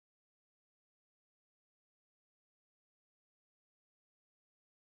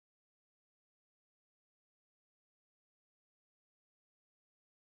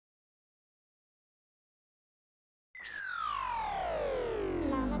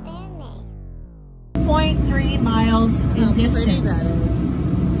3 miles in distance.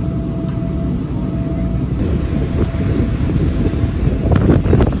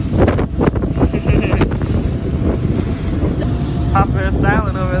 Papa is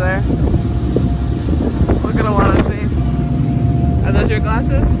styling over there. Look at Alana's face. Are those your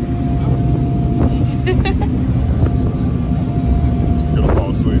glasses? She's gonna fall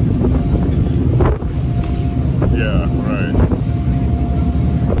asleep. Yeah, right.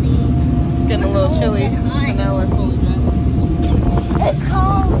 It's getting a little chilly, so now we're fully dressed. It's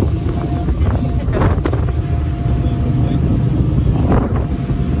cold.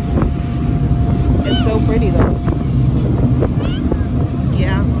 It's so pretty though.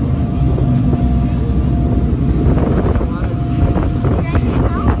 Yeah.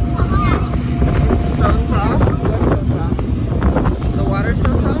 So soft? What's so soft? The water's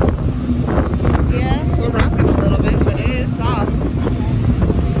so soft? Yeah, we're rocking a little bit, but it is soft.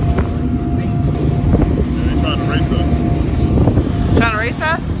 They're trying to race us. Trying to race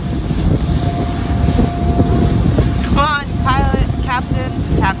us? Come on, pilot, captain.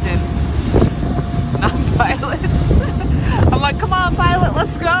 Not pilot. I'm like, come on, pilot,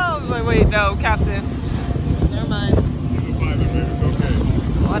 let's go. I'm like, wait, no, captain. Never mind. You're the pilot, baby, it's okay.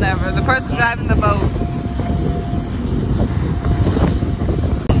 Whatever, the person driving the boat.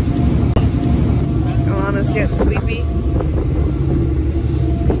 Alana's getting sleepy.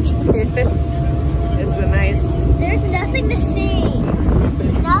 It's a nice... There's nothing to see.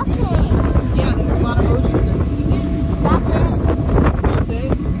 Nothing. Yeah, there's a lot of ocean to see. That's it. That's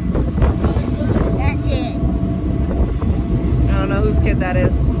it? That's it. I don't know whose kid that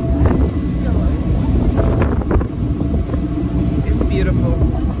is. It's beautiful.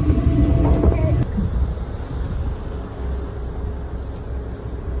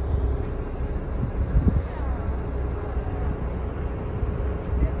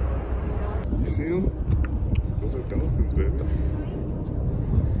 You see them? Those are dolphins, baby.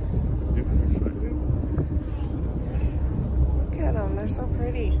 You're excited? Look at them, they're so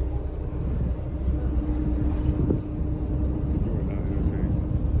pretty. You are not entertained.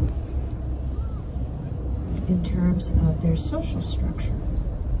 In terms of their social structure.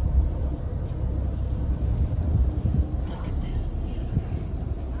 Look at that.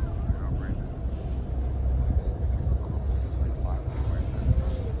 I'll bring that. It's like 5 right there.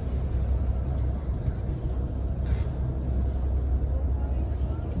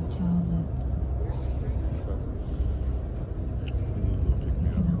 You can tell that,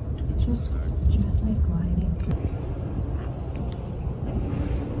 you know, just gently gliding through.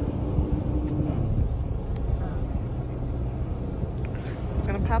 It's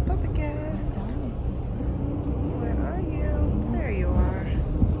gonna pop up again. Where are you? There you are.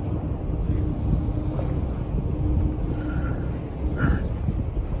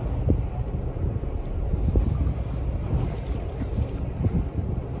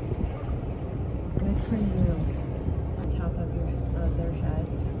 Good for you. On top of their head,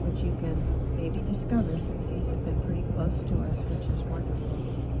 which you can maybe discover since these have been pretty close to us, which is wonderful.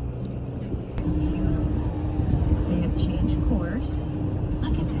 They have changed course.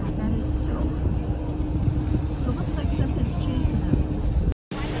 Look at that. That is so cool. So it looks like something's chasing them.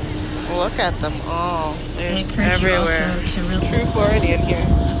 Look at them all. They're I encourage you everywhere. also to really True Floridian here.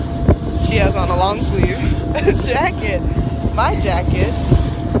 She has on a long sleeve jacket, my jacket,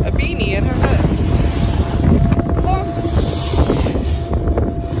 a beanie, and her hood.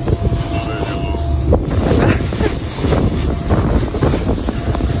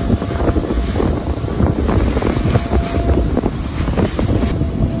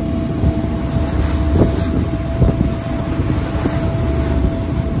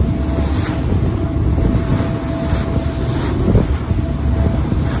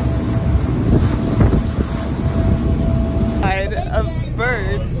 Of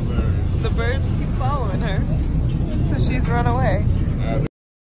birds. The birds keep following her. So she's run away.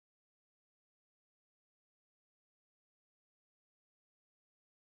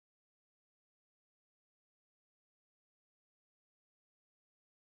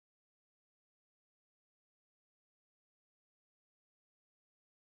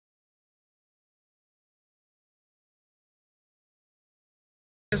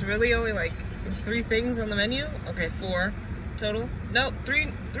 There's really only like 3 things on the menu. Okay, 4 total. No,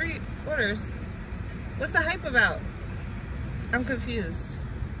 three orders. What's the hype about? I'm confused.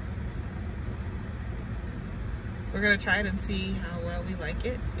 We're gonna try it and see how well we like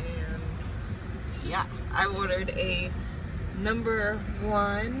it. And yeah, I ordered a number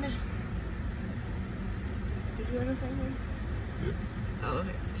 1. Did you order something? Yeah. Oh,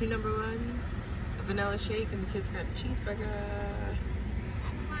 okay. It's 2 number 1s, a vanilla shake, and the kids got a cheeseburger.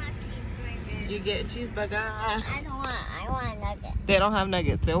 You get a cheeseburger. I want a nugget. They don't have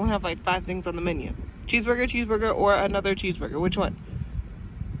nuggets. They only have like 5 things on the menu. Cheeseburger, cheeseburger, or another cheeseburger. Which one?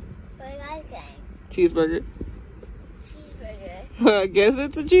 What are you guys saying? Cheeseburger. Cheeseburger. I guess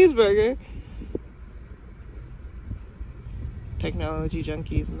it's a cheeseburger. Technology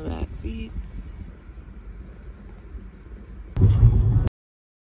junkies in the back seat.